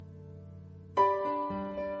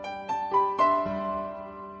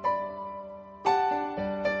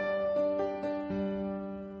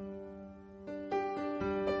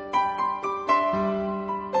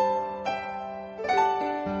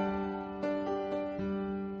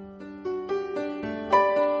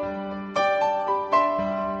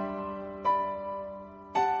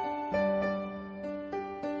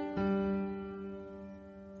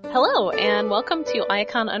and welcome to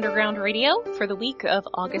Icon Underground Radio for the week of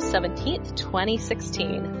August 17th,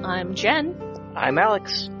 2016. I'm Jen. I'm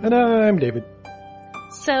Alex. And I'm David.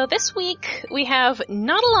 So this week we have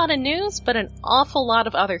not a lot of news, but an awful lot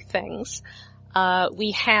of other things.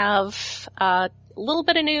 We have a little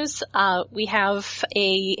bit of news. We have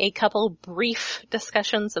a couple brief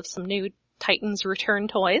discussions of some new Titans Return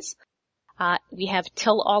toys. We have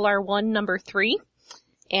Till All Are One number 3.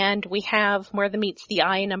 And we have Where the Meets the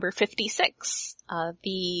Eye number 56,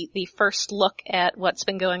 the first look at what's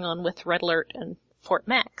been going on with Red Alert and Fort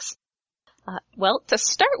Max. Well, to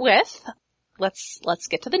start with, let's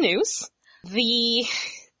get to the news. The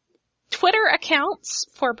Twitter accounts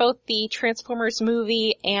for both the Transformers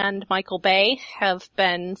movie and Michael Bay have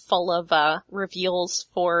been full of reveals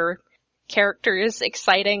for characters'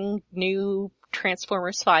 exciting new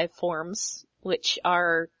Transformers 5 forms, which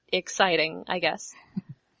are exciting, I guess.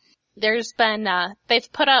 There's been,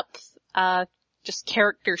 they've put up, just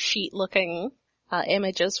character sheet looking,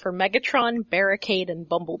 images for Megatron, Barricade, and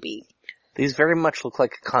Bumblebee. These very much look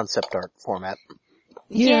like a concept art format.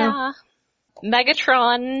 Yeah.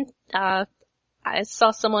 Megatron, I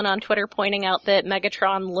saw someone on Twitter pointing out that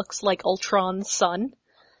Megatron looks like Ultron's son.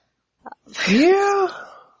 Yeah.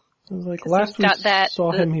 Like last we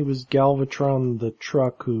saw him, he was Galvatron the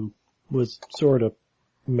truck who was sort of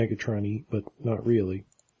Megatron-y, but not really.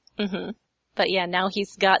 Mm-hmm. But yeah, now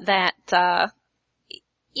he's got that,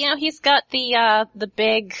 he's got the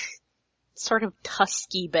big sort of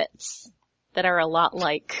tusky bits that are a lot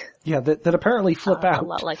like... Yeah, that apparently flip out. A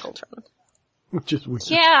lot like Ultron. Which is weird.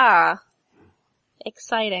 Yeah!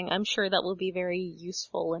 Exciting. I'm sure that will be very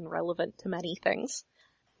useful and relevant to many things.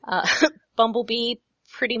 Bumblebee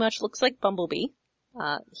pretty much looks like Bumblebee.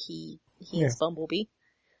 He is Bumblebee.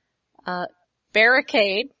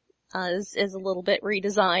 Barricade is a little bit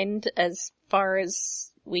redesigned as far as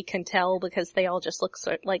we can tell, because they all just look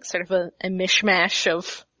like sort of a mishmash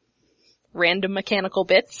of random mechanical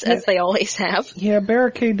bits, as they always have. Yeah,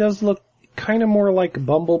 Barricade does look kind of more like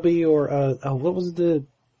Bumblebee or, what was the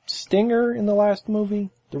Stinger in the last movie?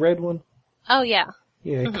 The red one? Oh, yeah.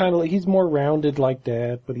 Yeah, kind of, he's more rounded like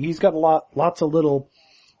that, but he's got lots of little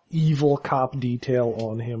evil cop detail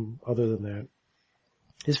on him other than that.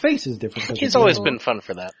 His face is different. He's always been fun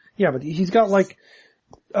for that. Yeah, but he's got like,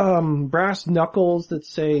 brass knuckles that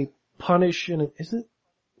say punish and, is it?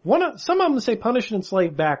 Some of them say punish and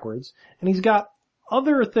enslave backwards, and he's got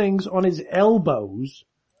other things on his elbows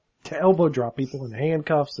to elbow drop people, and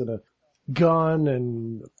handcuffs and a gun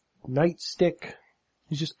and nightstick.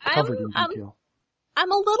 He's just covered in detail.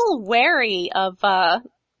 I'm a little wary of,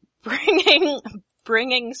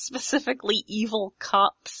 bringing specifically evil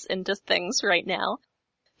cops into things right now.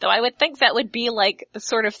 Though I would think that would be like the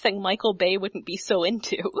sort of thing Michael Bay wouldn't be so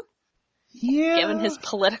into. Yeah. Given his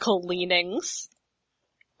political leanings.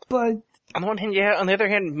 But on the one hand, yeah, on the other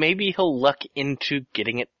hand, maybe he'll luck into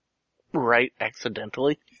getting it right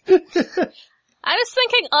accidentally. I was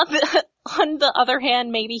thinking on the other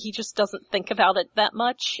hand, maybe he just doesn't think about it that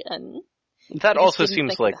much, and... That also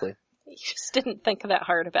seems likely. He just didn't think that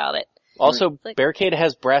hard about it. Also, Barricade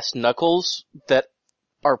has brass knuckles that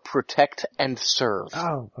are protect and serve.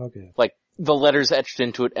 Oh, okay. Like, the letters etched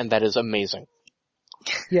into it, and that is amazing.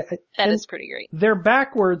 Yeah. That is pretty great. They're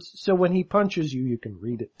backwards, so when he punches you, you can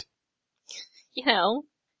read it. Yeah.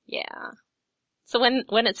 So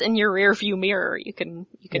when it's in your rear view mirror, you can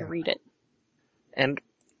read it. And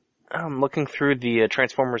I'm looking through the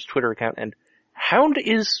Transformers Twitter account, and Hound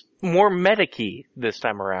is more meta-key this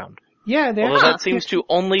time around. Yeah, although that seems to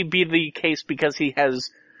only be the case because he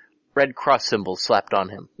has Red Cross symbols slapped on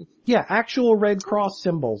him. Yeah, actual Red Cross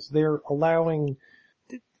symbols. They're allowing...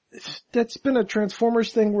 That's been a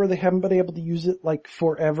Transformers thing where they haven't been able to use it, like,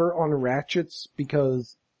 forever on Ratchets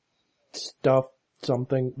because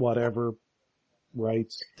whatever,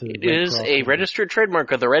 rights to It is a registered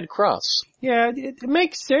trademark of the Red Cross. Yeah, it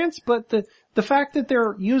makes sense, but the fact that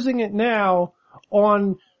they're using it now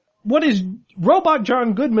on what is Robot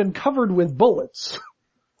John Goodman covered with bullets...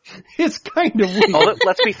 It's kind of weird. Although,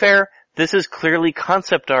 let's be fair, this is clearly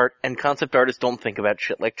concept art, and concept artists don't think about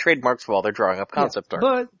shit like trademarks while they're drawing up concept art.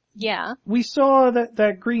 But yeah, we saw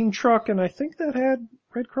that green truck, and I think that had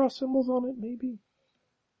Red Cross symbols on it, maybe?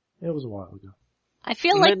 It was a while ago. I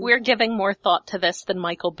feel like we're giving more thought to this than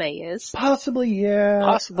Michael Bay is. Possibly, yeah.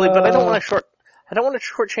 Possibly, but I don't want to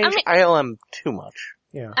shortchange ILM too much.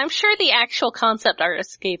 Yeah. I'm sure the actual concept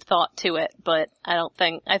artist gave thought to it, but I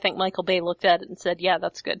think Michael Bay looked at it and said, yeah,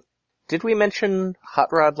 that's good. Did we mention Hot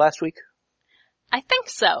Rod last week? I think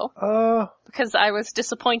so. Because I was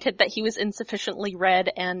disappointed that he was insufficiently red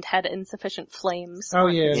and had insufficient flames. Oh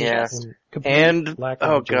yeah. Yeah. And,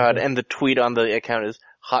 oh god, and the tweet on the account is,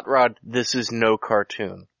 Hot Rod, this is no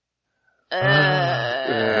cartoon.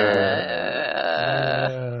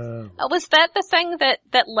 Was that the thing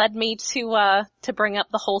that led me to bring up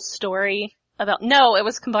the whole story about, no, it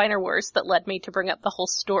was Combiner Wars that led me to bring up the whole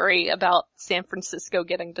story about San Francisco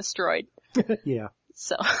getting destroyed. Yeah.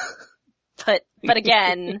 So, but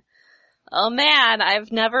again, oh man,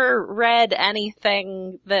 I've never read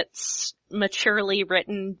anything that's maturely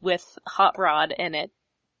written with Hot Rod in it.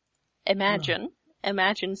 Imagine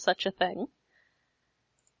such a thing.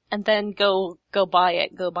 And then go buy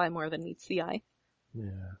it, go buy more than meets the eye.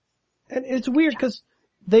 Yeah. And it's weird because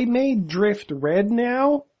they made Drift red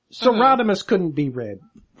now, so Rodimus couldn't be red.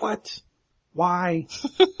 What? Why?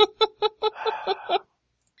 I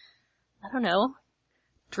don't know.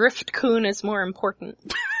 Drift-kun is more important.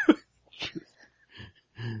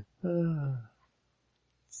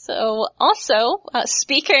 So, also,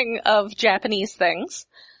 speaking of Japanese things,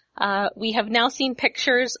 we have now seen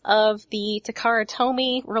pictures of the Takara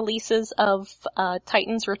Tomy releases of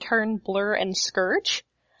Titans Return, Blur, and Scourge.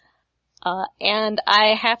 And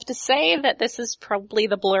I have to say that this is probably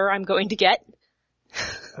the Blur I'm going to get.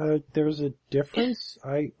 There's a difference?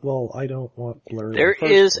 I don't want Blur. There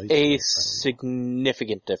is a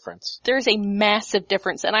significant difference. There's a massive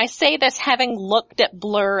difference, and I say this having looked at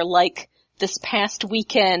Blur like this past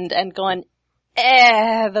weekend and gone,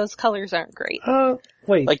 those colors aren't great.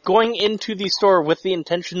 Wait. Like going into the store with the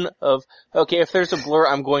intention of, okay, if there's a Blur,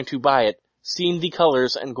 I'm going to buy it. Seeing the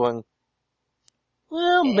colors and going,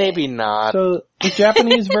 well, maybe not. So the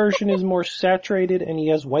Japanese version is more saturated and he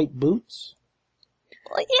has white boots?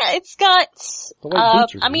 Well, yeah, it's got, The white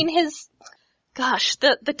boots are I mean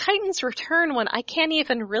the Titans Return one, I can't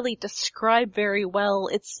even really describe very well.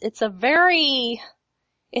 It's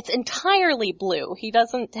entirely blue. He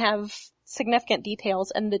doesn't have significant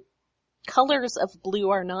details, and the colors of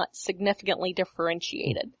blue are not significantly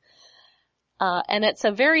differentiated. And it's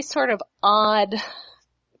a very sort of odd,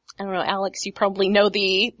 I don't know, Alex, you probably know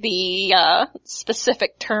the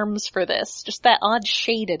specific terms for this. Just that odd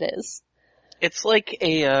shade it is. It's like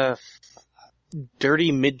a,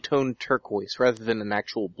 dirty mid-tone turquoise rather than an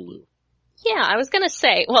actual blue. Yeah, I was gonna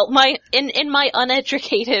say, well, in my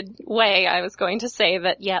uneducated way, I was going to say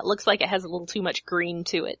that, yeah, it looks like it has a little too much green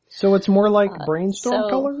to it. So it's more like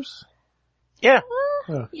Brainstorm colors? Yeah.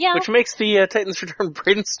 Yeah. Which makes the Titans Return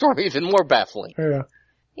Brainstorm even more baffling. Yeah.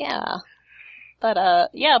 Yeah.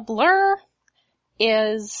 But, yeah, Blur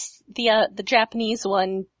is, the Japanese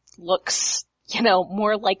one looks,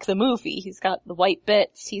 more like the movie. He's got the white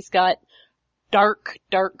bits, he's got dark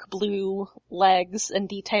blue legs and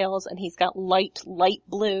details, and he's got light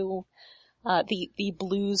blue. The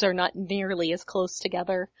blues are not nearly as close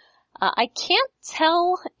together. I can't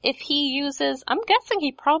tell if he uses, I'm guessing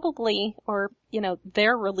he probably, or,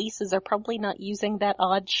 their releases are probably not using that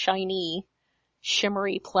odd shiny,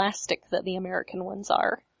 shimmery plastic that the American ones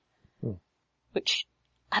are. Which,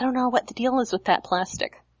 I don't know what the deal is with that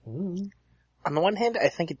plastic. On the one hand, I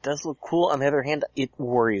think it does look cool. On the other hand, it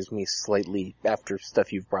worries me slightly after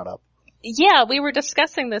stuff you've brought up. Yeah, we were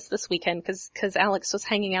discussing this weekend because Alex was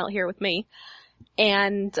hanging out here with me,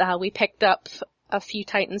 and we picked up a few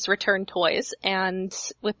Titans Return toys, and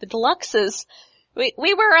with the deluxes, we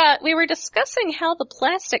were discussing how the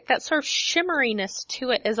plastic, that sort of shimmeriness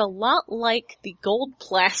to it, is a lot like the gold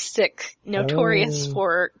plastic notorious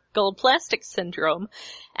for gold plastic syndrome,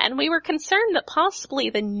 and we were concerned that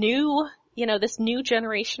possibly the new, this new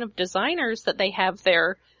generation of designers that they have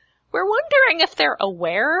there, we're wondering if they're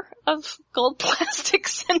aware of gold plastic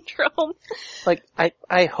syndrome. Like,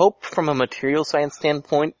 I hope from a material science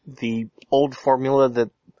standpoint, the old formula that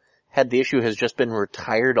had the issue has just been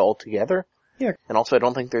retired altogether. Yeah. And also I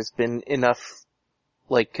don't think there's been enough,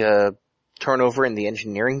 turnover in the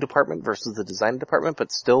engineering department versus the design department,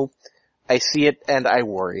 but still, I see it and I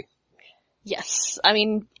worry. Yes. I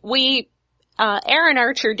mean, Aaron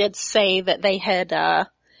Archer did say that they had,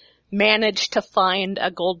 managed to find a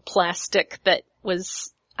gold plastic that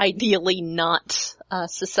was ideally not,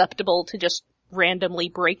 susceptible to just randomly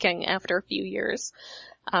breaking after a few years.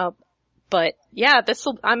 But yeah,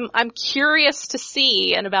 I'm curious to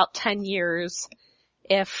see in about 10 years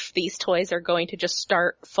if these toys are going to just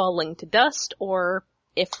start falling to dust or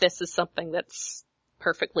if this is something that's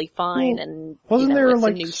perfectly fine and wasn't there it's a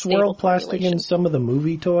new swirl plastic formulation. in some of the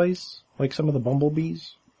movie toys? Like some of the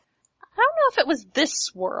Bumblebees? I don't know if it was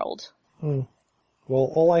this world. Well,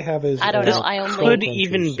 all I have is... I don't know, I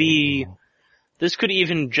only... This could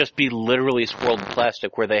even just be literally swirled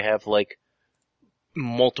plastic where they have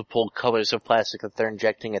multiple colors of plastic that they're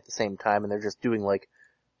injecting at the same time, and they're just doing like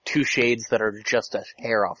 2 shades that are just a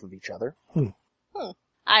hair off of each other.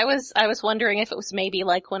 I was wondering if it was maybe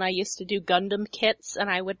like when I used to do Gundam kits and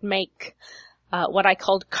I would make what I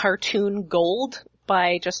called cartoon gold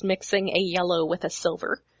by just mixing a yellow with a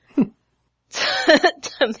silver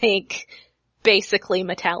to make basically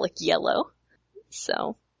metallic yellow.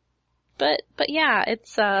 So, but yeah,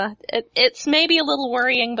 it's maybe a little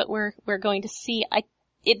worrying, but we're going to see.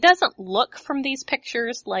 It doesn't look from these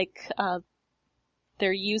pictures like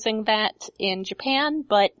they're using that in Japan,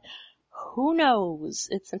 but who knows?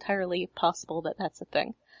 It's entirely possible that that's a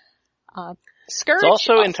thing. Scourge. It's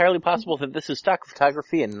also entirely possible that this is stock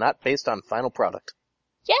photography and not based on final product.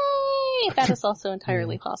 Yay! That is also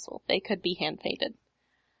entirely possible. They could be hand-painted.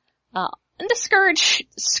 And the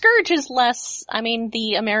Scourge is less, I mean,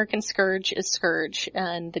 the American Scourge is Scourge,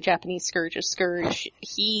 and the Japanese Scourge is Scourge.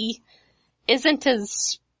 He isn't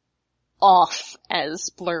as off as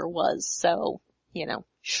Blur was, so,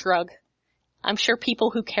 shrug. I'm sure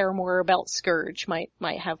people who care more about Scourge might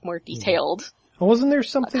have more detailed. Wasn't there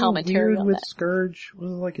something commentary weird on with that. Scourge?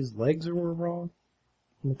 Was it like his legs were wrong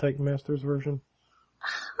in the Titan Masters version?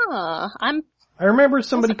 Huh. I remember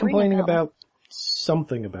somebody Doesn't ring a complaining bell. about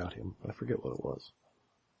something about him. I forget what it was.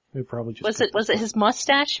 It probably just Was it his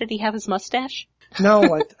mustache? Did he have his mustache? No,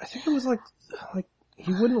 I think it was like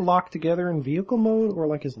he wouldn't lock together in vehicle mode, or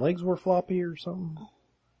like his legs were floppy or something.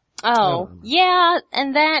 Oh, don't know. yeah,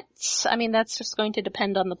 and that's just going to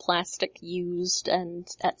depend on the plastic used and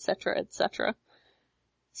et cetera, et cetera.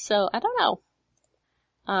 So, I don't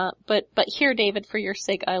know. But here, David, for your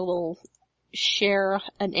sake, I will share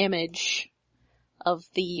an image of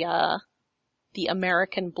the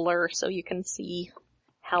American Blur so you can see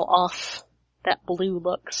how off that blue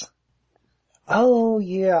looks. Oh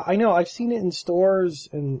yeah, I know. I've seen it in stores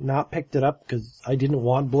and not picked it up because I didn't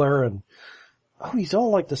want Blur. And he's all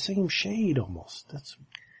like the same shade almost. That's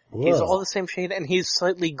He's all the same shade, and he's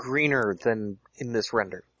slightly greener than in this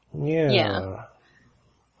render. Yeah.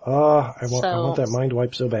 I want that mind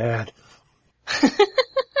wipe so bad.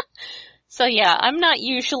 So yeah, I'm not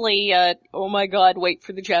usually oh my god, wait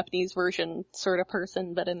for the Japanese version sort of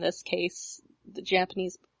person, but in this case, the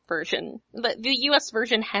Japanese version, the US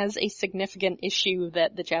version has a significant issue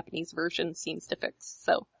that the Japanese version seems to fix.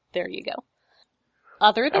 So there you go.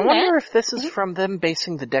 Other than I wonder that, if this is from them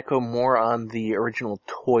basing the deco more on the original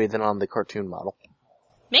toy than on the cartoon model.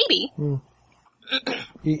 maybe.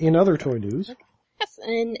 In other toy news, Yes,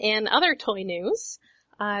 in other toy news,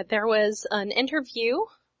 there was an interview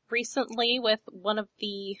recently with one of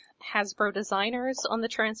the Hasbro designers on the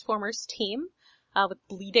Transformers team, with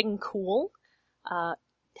Bleeding Cool.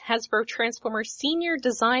 Hasbro Transformers Senior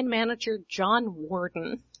Design Manager John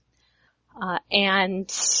Warden. And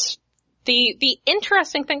the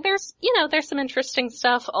interesting thing, there's some interesting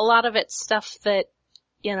stuff. A lot of it's stuff that,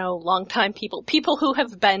 longtime people who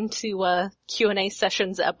have been to, Q&A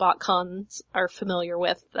sessions at BotCons are familiar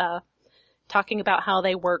with, talking about how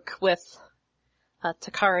they work with,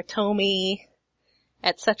 Takara Tomy,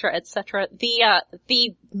 et cetera, et cetera.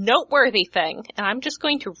 The noteworthy thing, and I'm just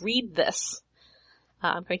going to read this.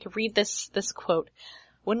 I'm going to read this quote.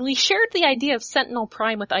 When we shared the idea of Sentinel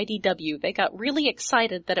Prime with IDW, they got really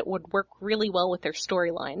excited that it would work really well with their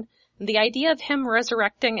storyline. And the idea of him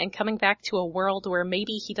resurrecting and coming back to a world where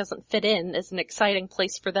maybe he doesn't fit in is an exciting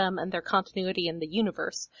place for them and their continuity in the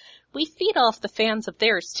universe. We feed off the fans of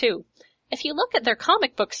theirs too. If you look at their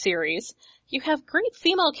comic book series, you have great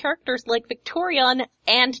female characters like Victorion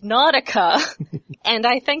and Nautica. And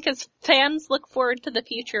I think as fans look forward to the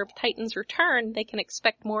future of Titan's return, they can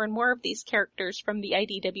expect more and more of these characters from the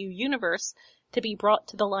IDW universe to be brought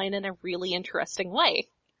to the line in a really interesting way.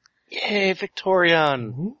 Yay,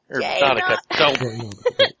 Victorion! Mhm. Or Yay, Nautica.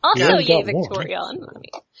 Also, already yay, got one. Victorion.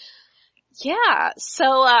 Yeah,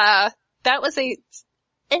 so, that was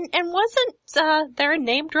and wasn't, there a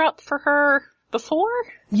name drop for her before?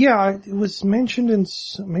 yeah, it was mentioned in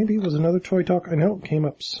maybe it was another Toy Talk. I know it came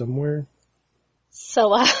up somewhere.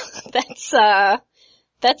 So,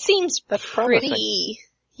 that seems That's pretty,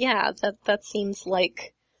 yeah, that seems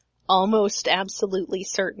like almost absolutely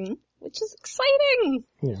certain, which is exciting.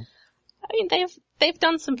 Yeah. I mean, they've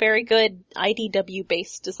done some very good IDW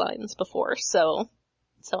based designs before, so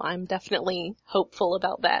I'm definitely hopeful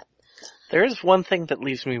about that. There is one thing that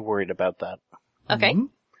leaves me worried about that. Okay. Mhm.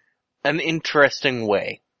 An interesting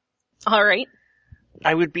way. Alright.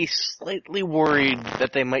 I would be slightly worried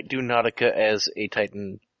that they might do Nautica as a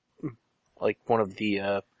Titan, like one of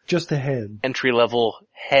the Just ahead. entry-level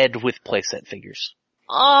head with playset figures.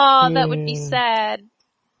 Oh, that would be Yeah. sad.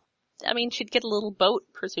 I mean, she'd get a little boat,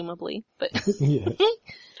 presumably, but... Yeah.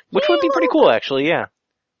 Which would be pretty cool, actually, yeah.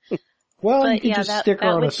 Well, But you could yeah, just stick her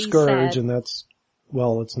that on a would be scourge sad. and that's,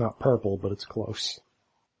 well, it's not purple, but it's close.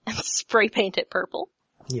 And spray paint it purple.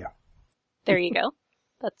 Yeah. There you go.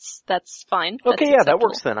 That's fine. Okay, That's yeah, that acceptable.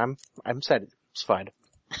 works then. I'm satisfied.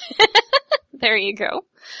 There you go.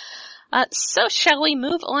 So shall we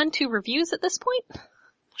move on to reviews at this point?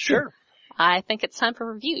 Sure. I think it's time for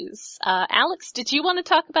reviews. Alex, did you want to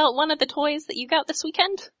talk about one of the toys that you got this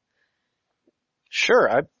weekend? Sure,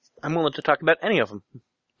 I'm willing to talk about any of them.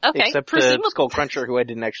 Okay, Except Skull Cruncher, who I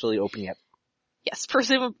didn't actually open yet. Yes,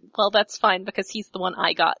 well, that's fine because he's the one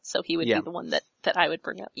I got, so he would be the one that I would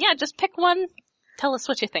bring up. Yeah, just pick one. Tell us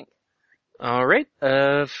what you think. Alright,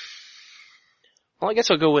 well, I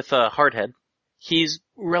guess I'll go with, Hardhead. He's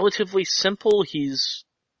relatively simple, he's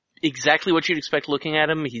exactly what you'd expect looking at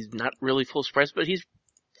him, he's not really full surprise, but he's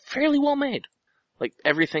fairly well made. Like,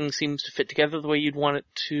 everything seems to fit together the way you'd want it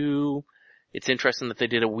to. It's interesting that they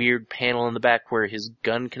did a weird panel in the back where his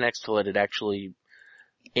gun connects to let it actually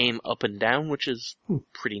aim up and down, which is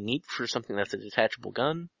pretty neat for something that's a detachable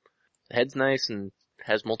gun. The head's nice and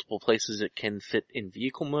has multiple places it can fit in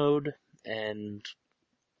vehicle mode, and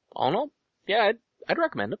all in all, yeah, I'd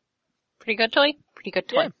recommend it. Pretty good toy? Pretty good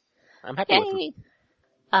toy. Yeah, I'm happy with it.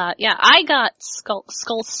 Yeah, I got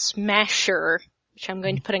Skull Smasher, which I'm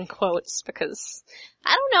going to put in quotes because,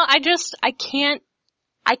 I don't know,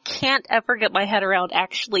 I can't ever get my head around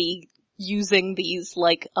actually using these,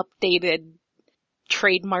 like, updated,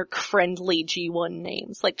 trademark-friendly G1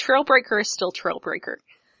 names. Like, Trailbreaker is still Trailbreaker.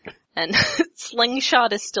 And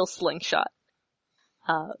Slingshot is still Slingshot.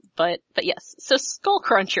 But yes. So Skull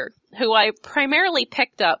Cruncher, who I primarily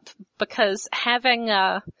picked up because having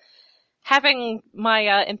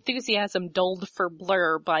my enthusiasm dulled for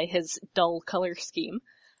Blur by his dull color scheme,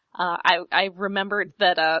 I remembered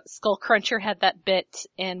that Skull Cruncher had that bit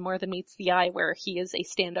in More Than Meets the Eye where he is a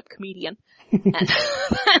stand-up comedian. And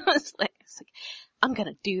I was like, I'm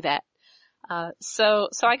gonna do that. So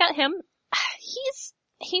I got him.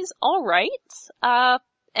 He's alright.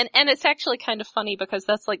 And it's actually kind of funny because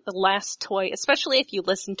that's like the last toy, especially if you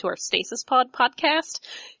listen to our Stasis Pod podcast,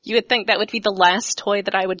 you would think that would be the last toy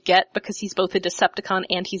that I would get because he's both a Decepticon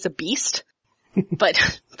and he's a beast. But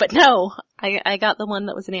no, I got the one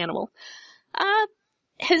that was an animal.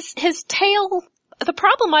 His tail, the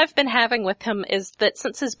problem I've been having with him is that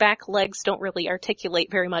since his back legs don't really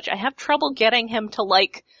articulate very much, I have trouble getting him to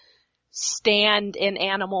like stand in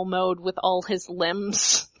animal mode with all his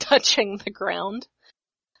limbs touching the ground.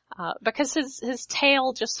 Because his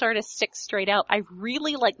tail just sort of sticks straight out. I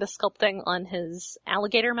really like the sculpting on his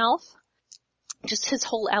alligator mouth. Just his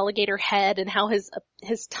whole alligator head and how his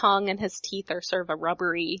tongue and his teeth are sort of a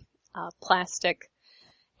rubbery, plastic.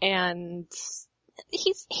 And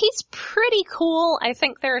he's pretty cool. I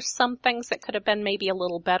think there are some things that could have been maybe a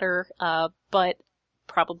little better, but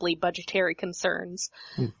probably budgetary concerns.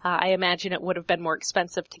 I imagine it would have been more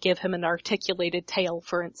expensive to give him an articulated tail,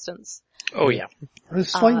 for instance. Oh yeah. Or a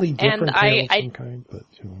slightly different and tail of some kind, but,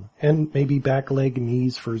 and maybe back leg and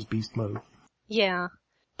knees for his beast mode. Yeah.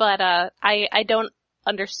 But, I don't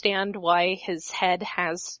understand why his head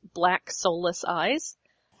has black soulless eyes.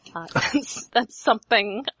 That's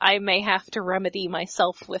something I may have to remedy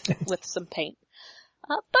myself with some paint.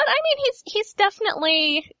 But I mean, he's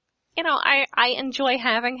definitely, I enjoy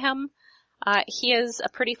having him. He is a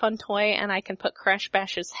pretty fun toy and I can put Crash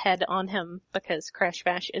Bash's head on him because Crash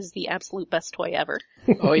Bash is the absolute best toy ever.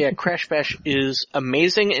 Oh yeah, Crash Bash is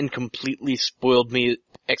amazing and completely spoiled me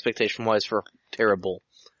expectation-wise for Terrible,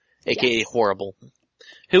 aka Horrible.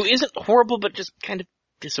 Who isn't horrible but just kind of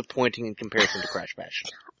disappointing in comparison to Crash Bash.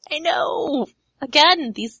 I know!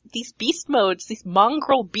 Again, these beast modes, these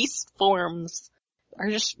mongrel beast forms are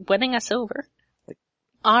just winning us over.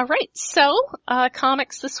 Alright, so,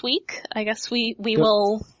 comics this week. I guess we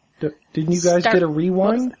will... Didn't you guys get a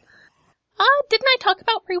rewind? Didn't I talk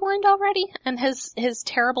about Rewind already? And his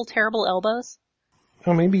terrible, terrible elbows?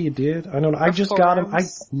 Oh, maybe you did. I don't know. I just got him. I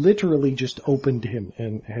literally just opened him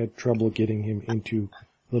and had trouble getting him into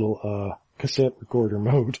little, cassette recorder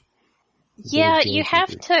mode. Yeah, you have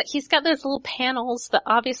to, he's got those little panels that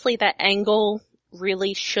obviously that angle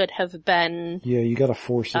really should have been... Yeah, you gotta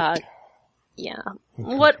force it. Yeah.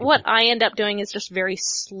 What I end up doing is just very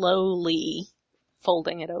slowly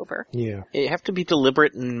folding it over. Yeah. You have to be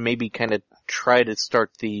deliberate and maybe kind of try to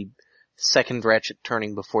start the second ratchet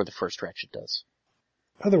turning before the first ratchet does.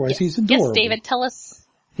 Otherwise, he's adorable. Yes, David, tell us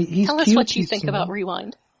He's tell us cute, what you he's think smart. about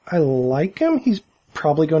Rewind. I like him. He's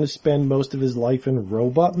probably going to spend most of his life in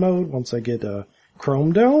robot mode once I get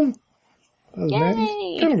Chrome Dome. Other than that,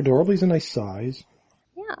 Yay! he's kind of adorable. He's a nice size.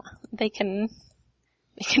 Yeah, they can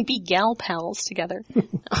be gal pals together.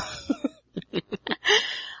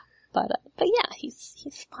 But yeah,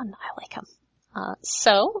 he's fun. I like him.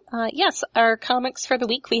 Yes, our comics for the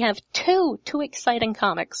week, we have two exciting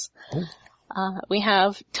comics. We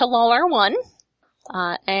have Talal R1,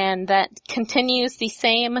 and that continues the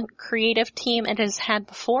same creative team it has had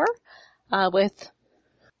before, with,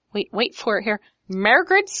 wait for it here,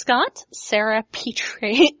 Margaret Scott, Sarah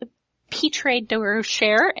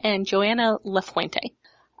Pitre-Durocher, and Joanna Lafuente.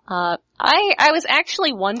 I was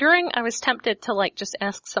actually wondering, I was tempted to just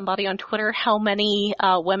ask somebody on Twitter how many,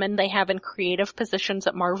 women they have in creative positions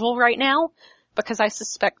at Marvel right now, because I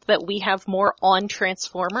suspect that we have more on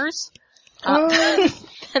Transformers,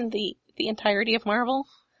 than the entirety of Marvel.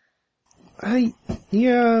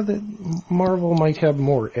 That Marvel might have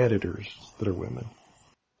more editors that are women.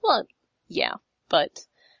 Well, yeah, but,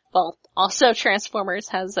 also Transformers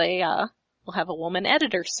has will have a woman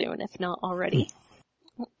editor soon, if not already.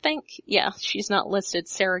 She's not listed.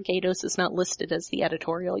 Sarah Gatos is not listed as the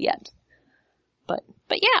editorial yet. But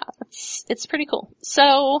yeah, it's pretty cool.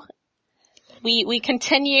 So, we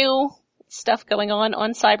continue stuff going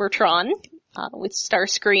on Cybertron, with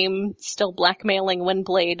Starscream still blackmailing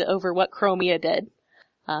Windblade over what Chromia did,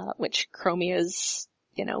 which Chromia's,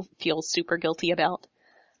 feels super guilty about.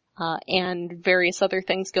 And various other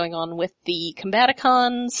things going on with the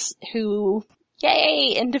Combaticons, who,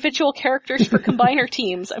 yay, individual characters for combiner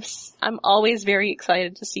teams. I'm always very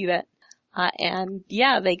excited to see that. And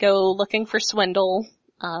yeah, they go looking for Swindle,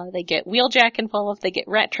 they get Wheeljack involved, they get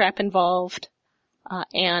Rat Trap involved,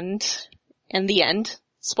 and in the end,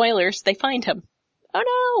 spoilers, they find him. Oh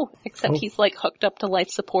no! Except he's hooked up to life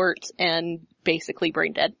support and basically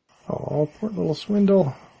brain dead. Oh, poor little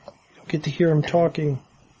Swindle. You don't get to hear him talking.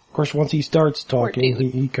 Of course, once he starts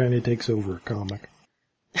talking, he kind of takes over a comic.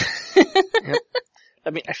 Yep. I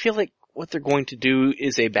mean, I feel like what they're going to do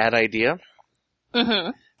is a bad idea. Mm-hmm.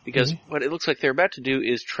 Because what it looks like they're about to do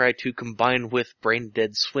is try to combine with Brain Dead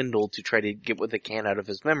Swindle to try to get what they can out of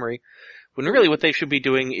his memory, when really what they should be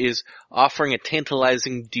doing is offering a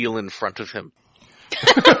tantalizing deal in front of him.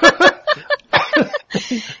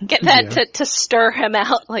 Get that to stir him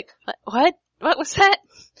out, what? What was that?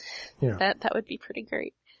 Yeah. That would be pretty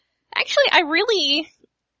great. Actually, I really,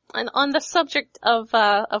 and on the subject of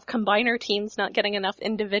combiner teams not getting enough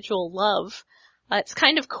individual love, it's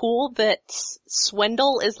kind of cool that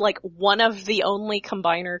Swindle is one of the only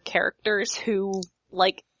combiner characters who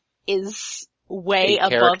is way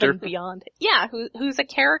above and beyond. Yeah, who's a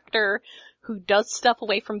character who does stuff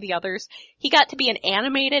away from the others. He got to be an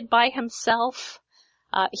animated by himself.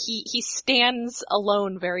 He stands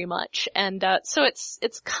alone very much, and so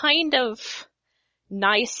it's kind of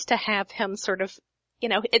nice to have him sort of,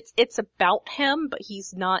 it's about him, but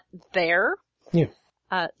he's not there. Yeah.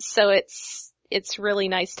 So it's really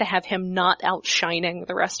nice to have him not outshining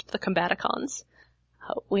the rest of the Combaticons,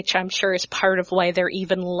 which I'm sure is part of why they're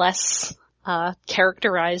even less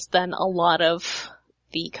characterized than a lot of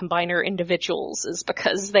the combiner individuals, is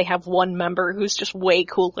because they have one member who's just way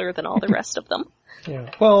cooler than all the rest of them. Yeah.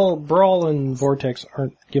 Well, Brawl and Vortex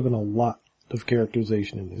aren't given a lot of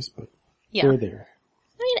characterization in this, but they're there.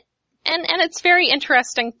 I mean, and it's very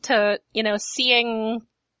interesting to, seeing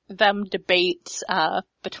them debate,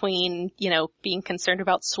 between, being concerned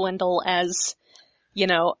about Swindle as,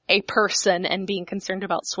 a person and being concerned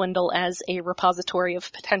about Swindle as a repository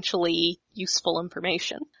of potentially useful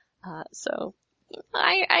information. So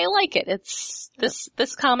I like it.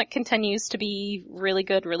 This comic continues to be really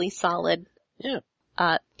good, really solid. Yeah.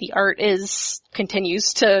 The art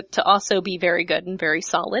continues to also be very good and very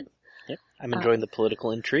solid. Yep. I'm enjoying the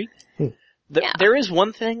political intrigue. Yeah. There is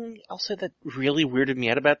one thing I'll say that really weirded me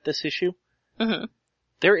out about this issue. Mm-hmm.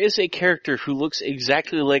 There is a character who looks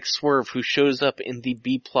exactly like Swerve who shows up in the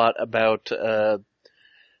B-plot about, the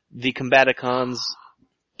Combaticons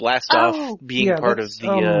blast off being part of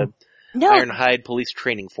the, Ironhide Police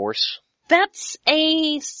Training Force. That's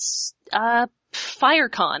a,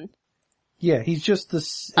 Firecon. Yeah, he's just the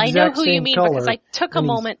exact I know who same you mean color, because I took a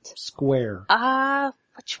moment. Square.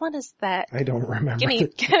 Which one is that? I don't remember. Give me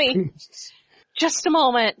just a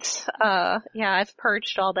moment. Yeah, I've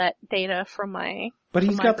purged all that data from my But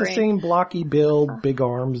he's got brain. the same blocky build, big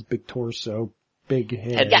arms, big torso, big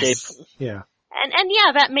head. Yes. Yeah. And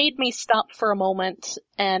yeah, that made me stop for a moment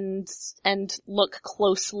and look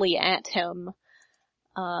closely at him.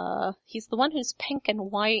 He's the one who's pink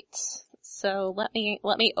and white. So let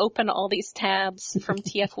me open all these tabs from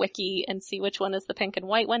TF Wiki and see which one is the pink and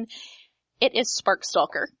white one. It is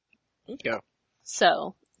Sparkstalker. Yeah.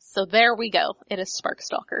 So there we go. It is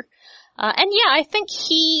Sparkstalker. And yeah, I think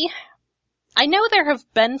I know there have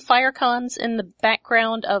been Firecons in the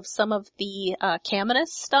background of some of the Caminus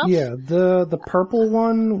stuff. Yeah, the purple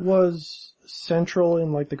one was central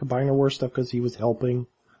in like the Combiner War stuff because he was helping,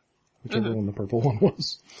 whichever one the purple one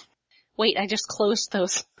was. Wait, I just closed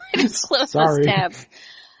those. I just closed Sorry. those tabs. It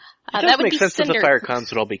does that would make be sense that the Cinder.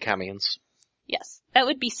 Firecons would all be Camions. Yes, that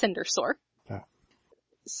would be Cindersaur. Ah.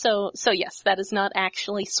 So yes, that is not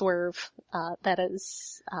actually Swerve. That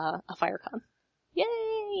is a Firecon.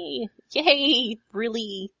 Yay! Yay!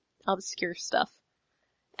 Really obscure stuff.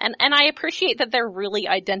 And I appreciate that they're really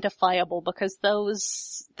identifiable because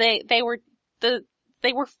those they were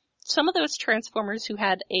some of those Transformers who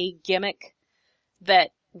had a gimmick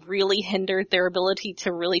that really hindered their ability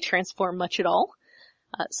to really transform much at all.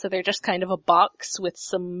 So they're just kind of a box with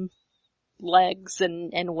some legs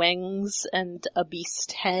and wings and a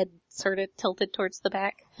beast head sort of tilted towards the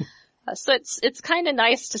back. So it's kind of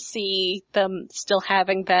nice to see them still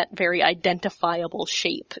having that very identifiable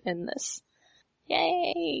shape in this.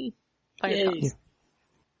 Yay! Firecons.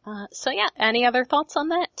 So yeah, any other thoughts on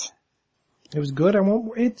that? It was good.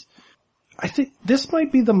 I think this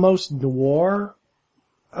might be the most noir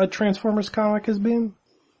a Transformers comic has been.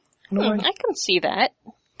 In a way. I can see that.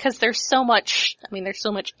 Cause there's so much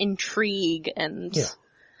intrigue and,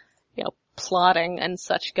 plotting and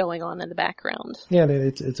such going on in the background. Yeah,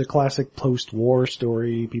 it's a classic post-war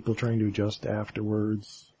story, people trying to adjust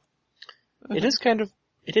afterwards. It is kind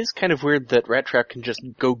of weird that Rat Trap can just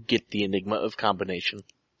go get the Enigma of Combination.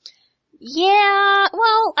 Yeah,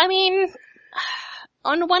 well, I mean,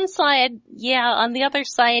 on one side, yeah, on the other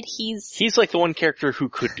side, He's like the one character who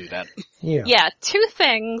could do that. Yeah. Yeah, two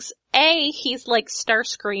things. A, he's like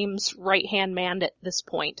Starscream's right-hand man at this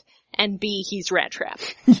point. And B, he's Rat Trap.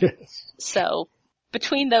 Yes. So,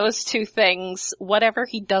 between those two things, whatever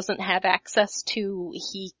he doesn't have access to,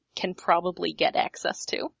 he can probably get access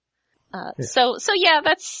to. So yeah,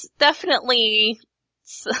 that's definitely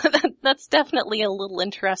a little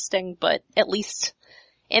interesting, but at least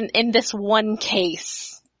in this one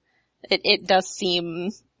case, it does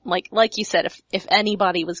seem like you said, if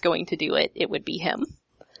anybody was going to do it, it would be him.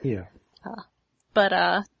 Yeah. But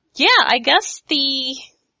yeah, I guess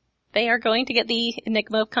they are going to get the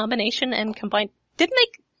Enigma of Combination and combine.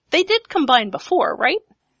 They did combine before, right?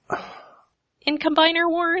 In Combiner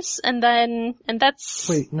Wars, and that's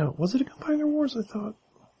Wait, no, was it a Combiner Wars? I thought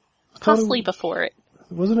possibly before it.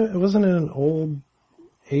 Wasn't it an old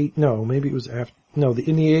no, maybe it was after, no,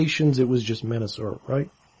 in the Asians it was just Menasor, right?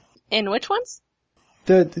 In which ones?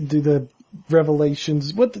 The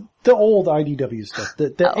Revelations, the old IDW stuff,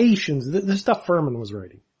 the Asians, the stuff Furman was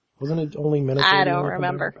writing. Wasn't it only Menasor? I don't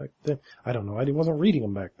remember. Back then? I don't know, I wasn't reading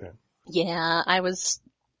them back then. Yeah, I was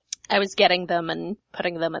getting them and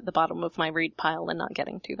putting them at the bottom of my read pile and not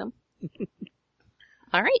getting to them.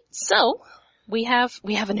 Alright, so, we have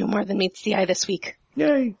a new More Than Meets the Eye this week.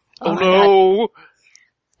 Yay! Oh no!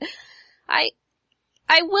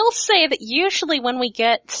 I will say that usually when we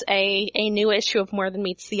get a new issue of More Than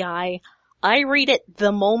Meets the Eye, I read it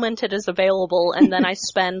the moment it is available, and then I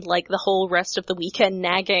spend like the whole rest of the weekend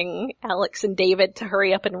nagging Alex and David to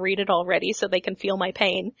hurry up and read it already so they can feel my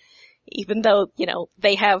pain. Even though,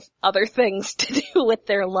 they have other things to do with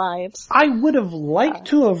their lives. I would have liked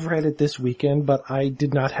to have read it this weekend, but I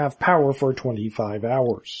did not have power for 25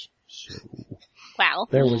 hours. So, wow.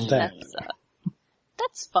 there was that.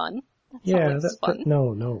 That's fun. That's fun.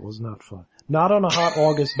 No, it was not fun. Not on a hot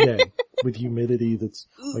August day with humidity that's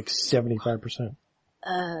like 75%.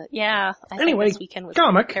 Yeah. Anyway, think this weekend was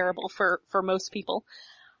comic. terrible for most people.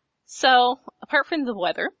 So, apart from the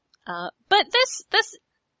weather, but this,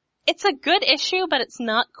 it's a good issue, but it's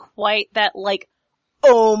not quite that like,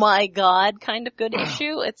 oh my god kind of good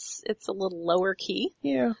issue. It's a little lower key.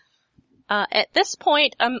 Yeah. At this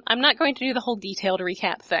point, I'm not going to do the whole detailed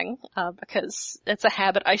recap thing, because it's a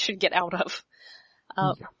habit I should get out of.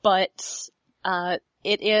 But,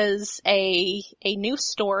 it is a new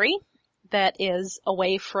story that is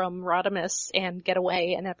away from Rodimus and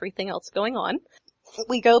Getaway and everything else going on.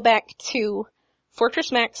 We go back to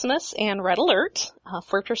Fortress Maximus and Red Alert.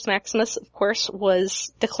 Fortress Maximus, of course,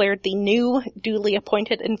 was declared the new duly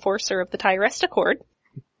appointed enforcer of the Tyrest Accord.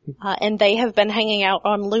 And they have been hanging out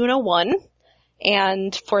on Luna 1.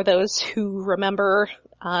 And for those who remember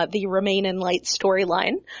the Remain in Light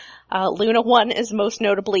storyline, Luna 1 is most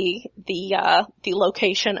notably the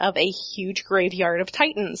location of a huge graveyard of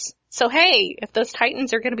Titans. So hey, if those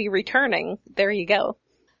Titans are going to be returning, there you go.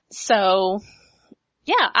 So,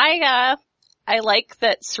 yeah, I like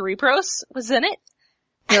that Cerebros was in it.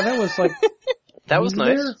 Yeah, that was like... that was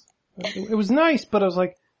nice. It was nice, but I was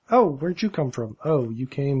like, oh, where'd you come from? Oh, you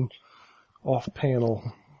came off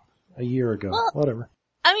panel. a year ago. Well, Whatever.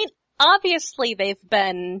 I mean, obviously they've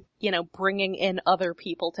been, bringing in other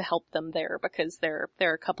people to help them there because there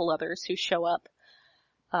are a couple others who show up.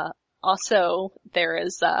 Also,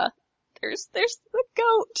 there's the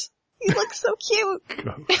goat. He looks so cute.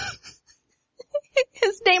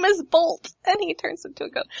 His name is Bolt, and he turns into a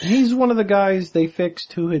goat. He's one of the guys they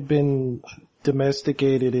fixed who had been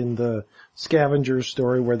domesticated in the Scavengers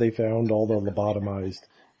story where they found all the lobotomized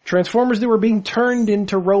Transformers that were being turned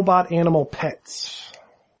into robot animal pets.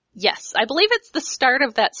 Yes, I believe it's the start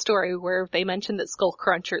of that story where they mentioned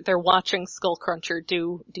that they're watching Skullcruncher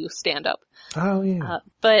do stand up. Oh yeah.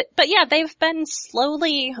 But yeah, they've been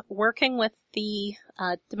slowly working with the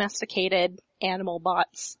domesticated animal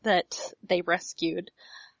bots that they rescued,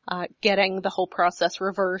 getting the whole process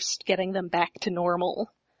reversed, getting them back to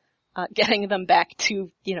normal, getting them back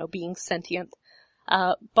to, being sentient.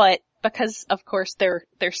 But because of course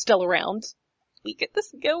they're still around, we get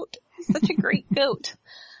this goat. He's such a great goat.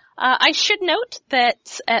 I should note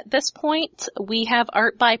that at this point we have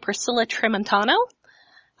art by Priscilla Tremontano,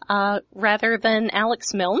 rather than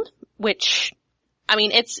Alex Milne, which, I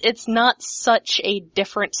mean, it's not such a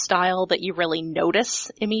different style that you really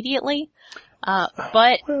notice immediately.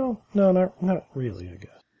 But. Well, no, not really, I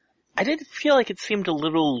guess. I did feel like it seemed a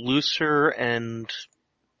little looser, and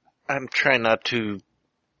I'm trying not to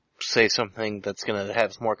say something that's gonna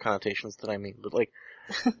have more connotations than I mean, but like,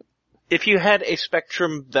 if you had a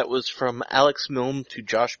spectrum that was from Alex Milne to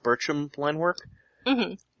Josh Burcham line work,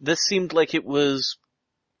 Mm-hmm. this seemed like it was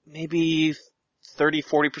maybe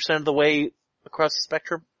 30-40% of the way across the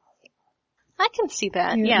spectrum. I can see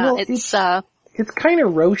that. Yeah, Yeah, well, it's kind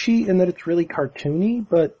of Roche in that it's really cartoony,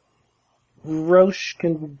 but Roche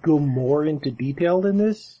can go more into detail than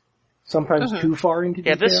this. Sometimes too far into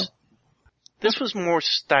Yeah, detail. this was more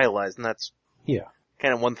stylized, and that's Yeah.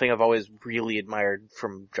 kind of one thing I've always really admired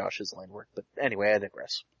from Josh's line work. But anyway, I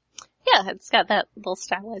digress. Yeah, it's got that little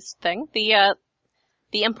stylized thing.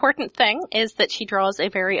 The important thing is that she draws a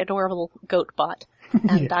very adorable goat bot.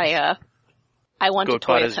 And Yes. I want to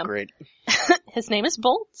toy Goatbot with is him. great. His name is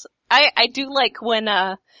Bolt. I do like when,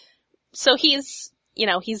 so he's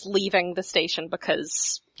leaving the station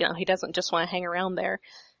because, he doesn't just want to hang around there.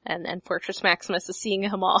 And Fortress Maximus is seeing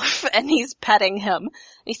him off, and he's petting him.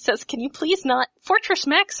 He says, "Can you please not, Fortress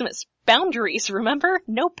Maximus, boundaries, remember?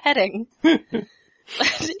 No petting." He's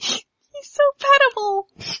so pettable.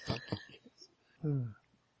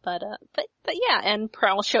 But yeah, and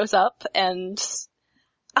Prowl shows up, and,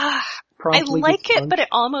 I Promptly like gets it, but it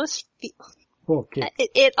almost, okay.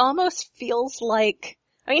 it almost feels like,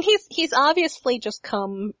 I mean, he's obviously just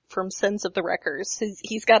come from Sins of the Wreckers.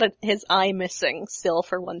 He's got his eye missing still,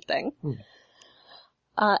 for one thing.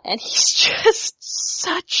 And he's just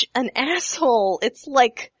such an asshole. It's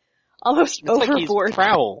like almost overboard. Like he's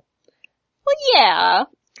Prowl. Well, yeah,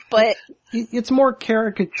 but It's more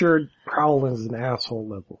caricatured Prowl as an asshole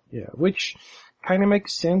level. Yeah, which kind of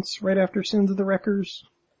makes sense right after Sins of the Wreckers.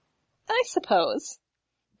 I suppose.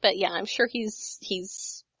 But yeah, I'm sure he's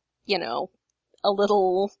a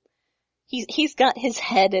little, he's got his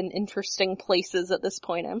head in interesting places at this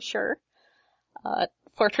point, I'm sure.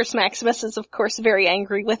 Fortress Maximus is of course very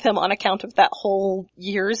angry with him on account of that whole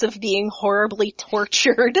years of being horribly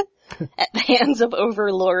tortured at the hands of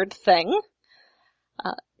Overlord thing.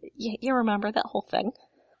 You remember that whole thing.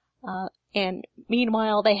 And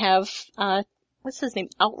meanwhile they have, what's his name?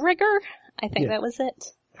 Outrigger? I think that was it.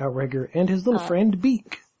 Outrigger and his little friend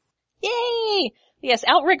Beak. Yay! Yes,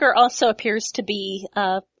 Outrigger also appears to be,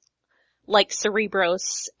 like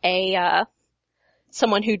Cerebros,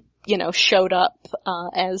 someone who, showed up,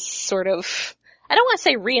 as sort of, I don't want to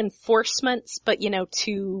say reinforcements, but,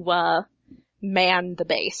 to, man the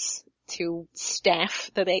base, to staff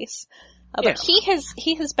the base. But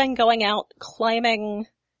he has been going out climbing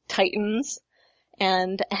Titans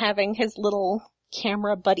and having his little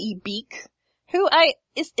camera buddy Beak, who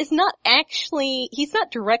is not actually, he's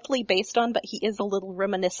not directly based on, but he is a little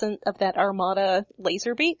reminiscent of that Armada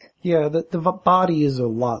Laserbeak. Yeah, the body is a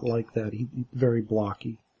lot like that. He's very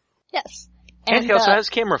blocky. Yes. And he also has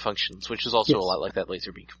camera functions, which is also a lot like that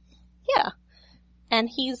Laserbeak. Yeah. And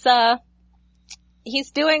he's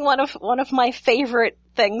doing one of my favorite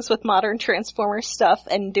things with modern Transformers stuff,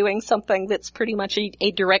 and doing something that's pretty much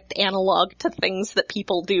a direct analog to things that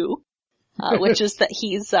people do, which is that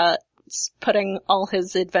he's, putting all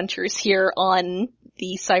his adventures here on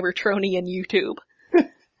the Cybertronian YouTube.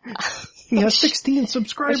 He has 16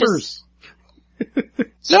 subscribers. 17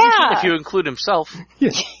 if you include himself.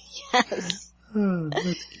 Yeah. Yes.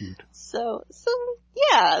 That's cute. So,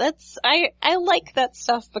 Yeah, I like that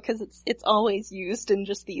stuff because it's always used in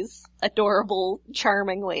just these adorable,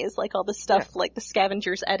 charming ways, like all the stuff like the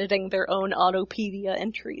scavengers editing their own Autopedia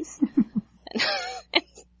entries. and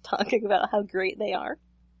talking about how great they are.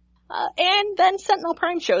 And then Sentinel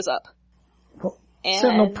Prime shows up. Well,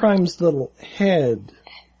 Sentinel Prime's little head.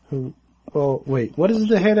 Wait, what is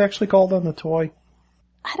the head actually called on the toy?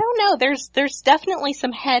 I don't know. There's definitely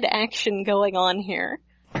some head action going on here.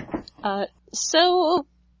 So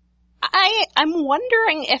I'm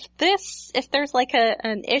wondering if there's like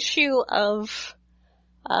an issue of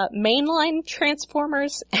mainline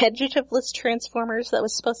Transformers, adjectiveless Transformers that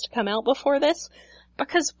was supposed to come out before this.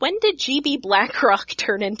 Because when did GB Blackrock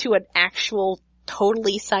turn into an actual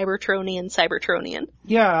totally Cybertronian?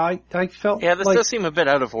 Yeah, I felt this like does seem a bit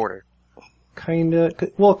out of order. Kinda.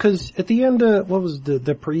 Well, cause at the end of, what was the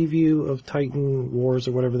preview of Titan Wars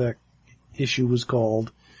or whatever that issue was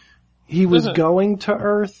called, he was going to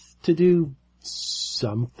Earth to do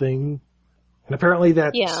something. And apparently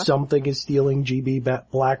that something is stealing GB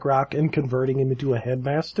Blackrock and converting him into a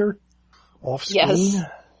headmaster off screen. Yes.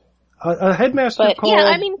 A headmaster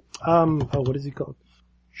called, what is he called?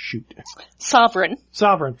 Shoot. Sovereign.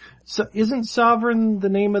 So isn't Sovereign the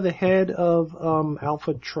name of the head of,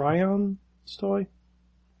 Alpha Trion's toy?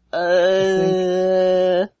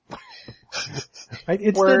 It's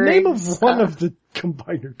Words. the name of one of the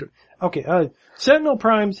combiner toys. Okay, Sentinel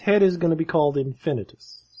Prime's head is gonna be called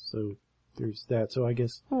Infinitus. So, there's that. So I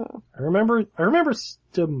guess, I remember,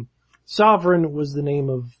 Sovereign was the name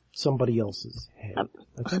of somebody else's head.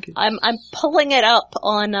 I think I'm pulling it up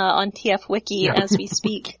on TF Wiki as we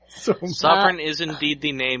speak. Sovereign is indeed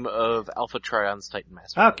the name of Alpha Trion's Titan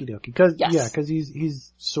Master. Okie dokie. Cause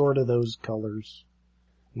he's sort of those colors.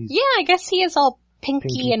 I guess he is all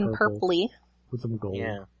pinky and purpley. With them gold.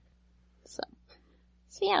 Yeah. So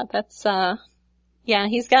yeah, that's,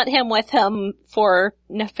 he's got him with him for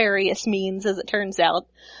nefarious means, as it turns out.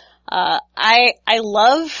 I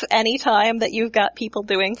love any time that you've got people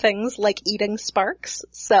doing things like eating sparks,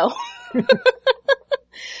 so.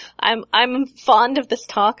 I'm fond of this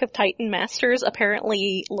talk of Titan Masters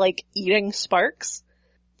apparently, like, eating sparks.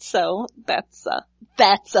 So, that's a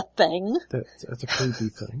thing. That's a creepy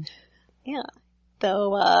thing. Yeah.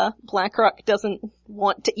 Though, Blackrock doesn't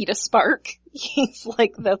want to eat a spark. He's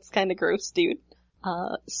like, that's kinda gross, dude.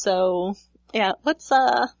 Let's,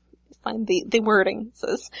 find the wording. It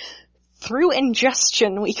says, through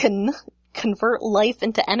ingestion we can convert life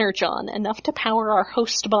into energon, enough to power our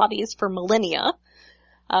host bodies for millennia,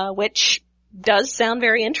 which does sound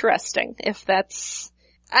very interesting, if that's,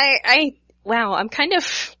 I'm kind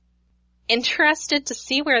of interested to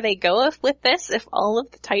see where they go with this, if all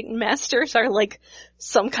of the Titan Masters are like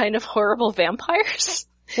some kind of horrible vampires.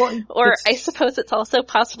 Well, or I suppose it's also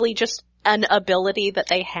possibly just an ability that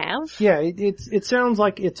they have. Yeah, it sounds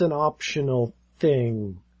like it's an optional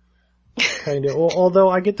thing. Kind of. Although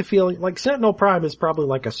I get the feeling, like, Sentinel Prime is probably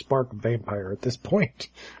like a spark vampire at this point.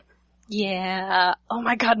 Yeah. Oh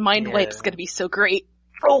my god, Mind Wipe's gonna be so great.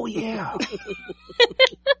 Oh yeah.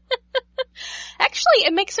 Actually,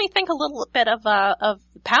 it makes me think a little bit of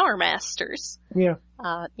Power Masters. Yeah.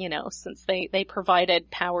 Since they provided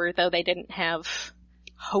power, though they didn't have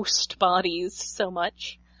host bodies so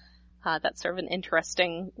much. That's sort of an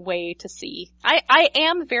interesting way to see. I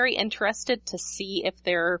am very interested to see if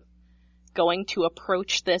they're going to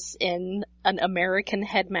approach this in an American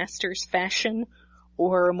Headmasters fashion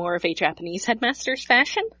or more of a Japanese Headmasters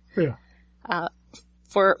fashion. Yeah.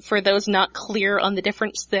 For those not clear on the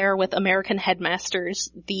difference there with American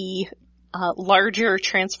Headmasters, the larger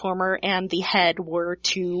Transformer and the head were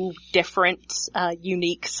two different,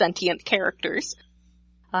 unique sentient characters.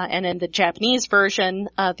 And in the Japanese version,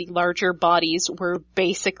 the larger bodies were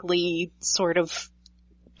basically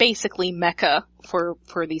mecha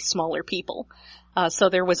for these smaller people. So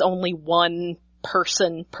there was only one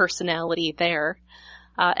personality there.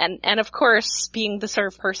 And of course, being the sort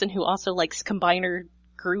of person who also likes combiner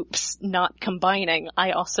groups not combining,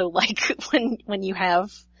 I also like when you have,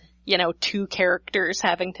 two characters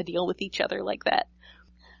having to deal with each other like that.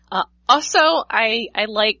 Also, I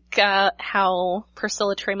like, how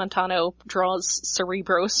Priscilla Tramontano draws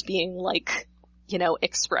Cerebros being like,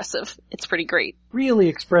 expressive. It's pretty great. Really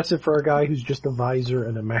expressive for a guy who's just a visor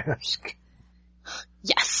and a mask.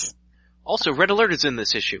 Yes. Also, Red Alert is in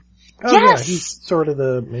this issue. Oh yes! Yeah, he's sort of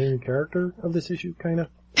the main character of this issue, kinda.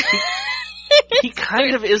 He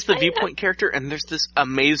kind of is the viewpoint character, and there's this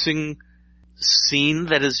amazing scene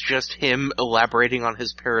that is just him elaborating on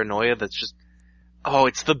his paranoia that's just,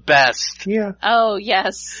 it's the best. Yeah. Oh,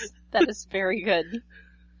 yes. That is very good.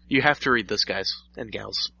 You have to read this, guys and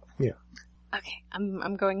gals. Yeah. Okay,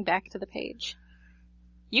 I'm going back to the page.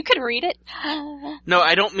 You could read it. No,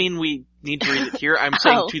 I don't mean we need to read it here. I'm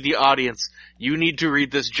saying Oh. to the audience, you need to read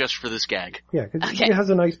this just for this gag. Yeah, because Okay. he has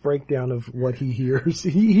a nice breakdown of what he hears.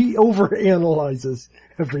 He overanalyzes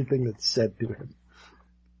everything that's said to him.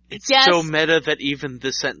 It's Yes. so meta that even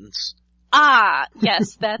this sentence. Ah,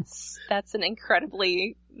 yes, that's an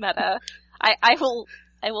incredibly meta. I will,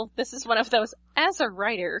 this is one of those, as a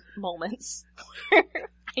writer, moments where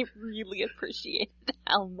I really appreciated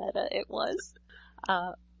how meta it was.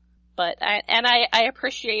 But I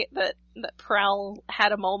appreciate that Prowl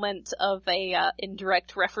had a moment of a,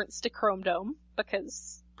 indirect reference to Chrome Dome,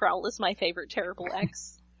 because Prowl is my favorite Terrible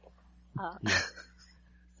X.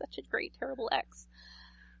 Such a great Terrible X.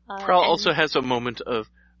 Prowl and- also has a moment of,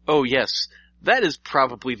 oh yes, that is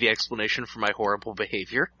probably the explanation for my horrible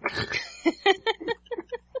behavior.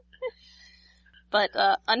 But,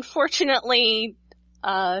 unfortunately,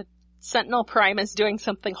 Sentinel Prime is doing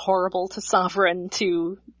something horrible to Sovereign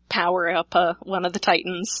to power up, one of the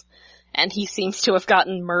Titans. And he seems to have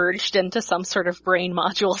gotten merged into some sort of brain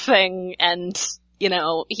module thing, and, you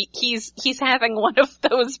know, he's having one of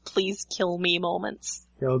those please kill me moments.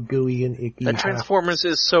 All gooey and icky. That Transformers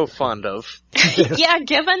is so fond of. Yeah,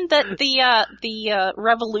 given that the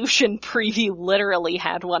Revolution preview literally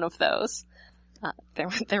had one of those.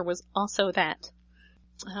 There was also that.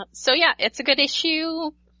 So yeah, it's a good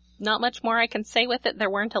issue. Not much more I can say with it. There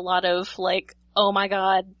weren't a lot of, like, oh my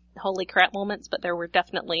god, holy crap moments, but there were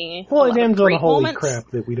definitely Well, a it lot of ends on great a holy moments.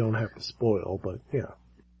 crap that we don't have to spoil, but yeah.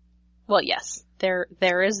 Well, yes, there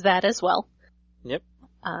is that as well. Yep.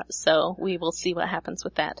 So we will see what happens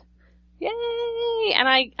with that. Yay! And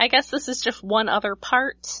I guess this is just one other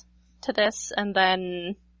part to this, and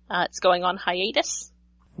then it's going on hiatus.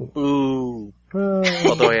 Ooh.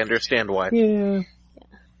 Although I understand why. Yeah.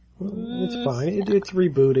 Well, it's fine. It's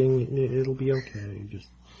rebooting. It'll be okay. Just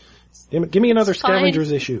give me another It's fine.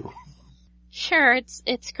 Scavengers issue. Sure,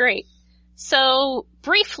 it's great. So,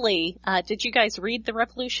 briefly, did you guys read the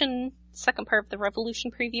Revolution, second part of the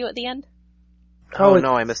Revolution preview at the end? Oh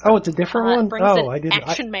no, I missed that. Oh, it's a different It one? brings Oh, in I didn't.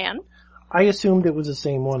 Action Man. I assumed it was the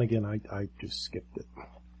same one again. I just skipped it.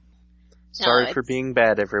 Sorry No, for it's- being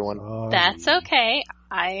bad, everyone. Sorry. That's okay.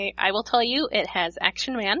 I will tell you, it has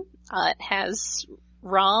Action Man. It has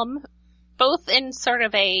Rom, both in sort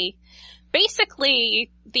of a,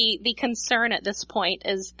 basically, the concern at this point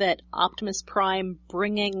is that Optimus Prime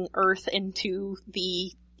bringing Earth into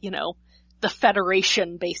the, the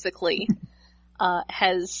Federation, basically,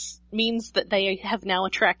 means that they have now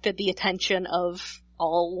attracted the attention of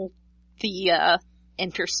all the,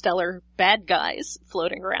 interstellar bad guys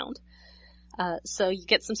floating around. So you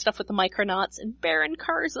get some stuff with the Micronauts and Baron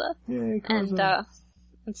Karza, Yay, Karza.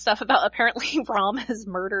 and stuff about apparently Rom has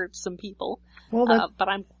murdered some people. Well, But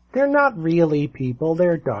I'm they're not really people.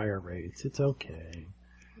 They're dire wraiths. It's okay.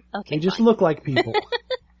 okay. They just fine. look like people.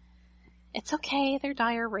 It's okay. They're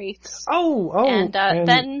dire wraiths. Oh, And,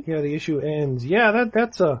 then- yeah, the issue ends. Yeah,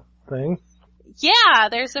 that's a thing. Yeah,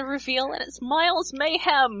 there's a reveal, and it's Miles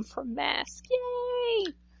Mayhem from Mask.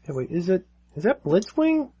 Yay! Hey, wait, is that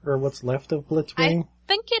Blitzwing or what's left of Blitzwing? I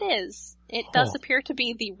think it is. It does Huh. appear to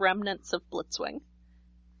be the remnants of Blitzwing,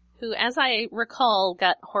 who, as I recall,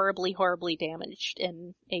 got horribly, horribly damaged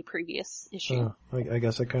in a previous issue. I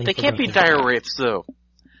guess I kind of. They can't be dire wraiths, though.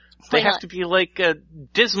 They Why have not? to be like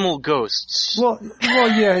dismal ghosts. Well,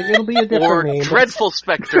 yeah, it'll be a different Or name. dreadful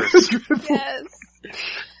specters. Yes!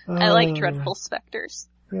 I like Dreadful Specters.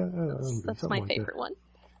 Yeah, That's something my like that. favorite one.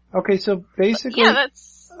 Okay, so basically, Yeah,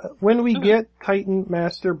 that's... when we get Titan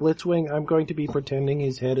Master Blitzwing, I'm going to be pretending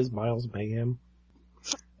his head is Miles Mayhem.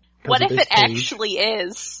 'Cause What of if his it cage. actually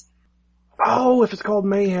is? Oh, if it's called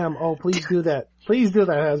Mayhem. Oh, please do that. Please do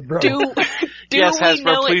that, Hasbro. Do Yes, we Hasbro,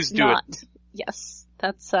 know please it's do it. not? Yes.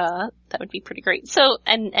 That's, that would be pretty great. So,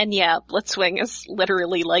 and yeah, Blitzwing is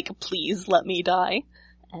literally like, please let me die.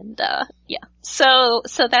 And, yeah. So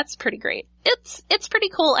that's pretty great. It's pretty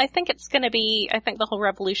cool. I think the whole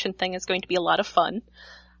Revolution thing is going to be a lot of fun.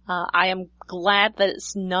 I am glad that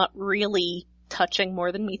it's not really touching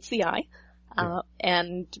more than meets the eye.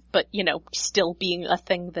 But still being a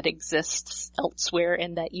thing that exists elsewhere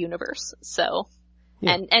in that universe. So,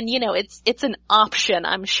 Yeah. and it's an option.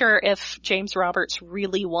 I'm sure if James Roberts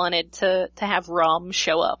really wanted to have Rom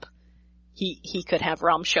show up, he could have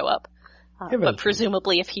Rom show up. But Eventually.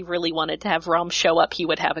 presumably if he really wanted to have Rom show up, he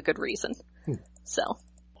would have a good reason.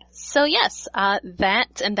 So yes,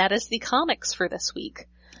 that is the comics for this week.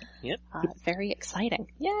 Yep. Very exciting.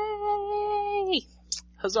 Yay!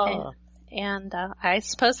 Huzzah. And I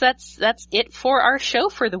suppose that's it for our show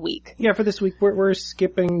for the week. Yeah, for this week, we're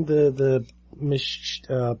skipping the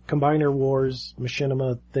Combiner Wars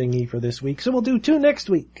Machinima thingy for this week, so we'll do 2 next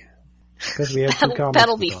week. Because we have 2 comics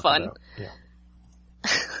that'll to be talk fun. about. Yeah.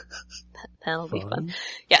 That'll be fun.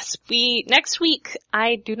 Yes, next week,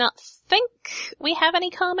 I do not think we have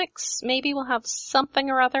any comics. Maybe we'll have something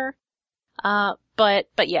or other.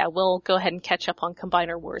 But yeah, we'll go ahead and catch up on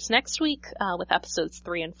Combiner Wars next week, with episodes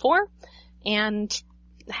 3 and 4, and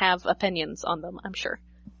have opinions on them, I'm sure.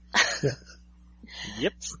 Yeah.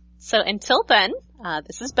 Yep. So until then,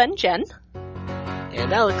 this has been Jen.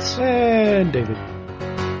 And Alex. And David.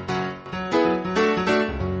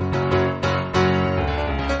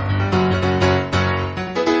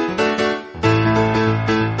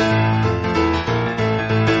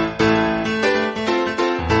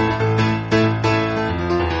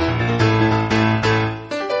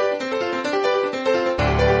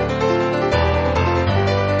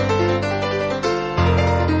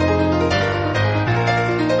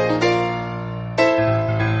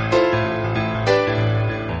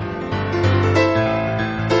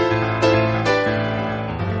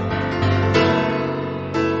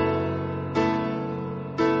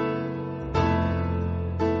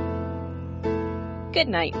 Good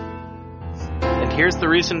night. And here's the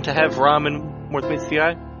reason to have Rom in More Than Meets the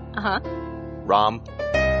Eye. Uh-huh. Rom.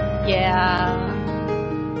 Yeah.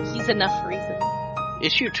 He's enough reason.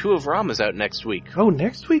 Issue 2 of Rom is out next week. Oh,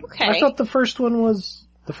 next week? Okay. I thought the first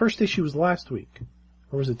issue was last week.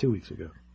 Or was it 2 weeks ago?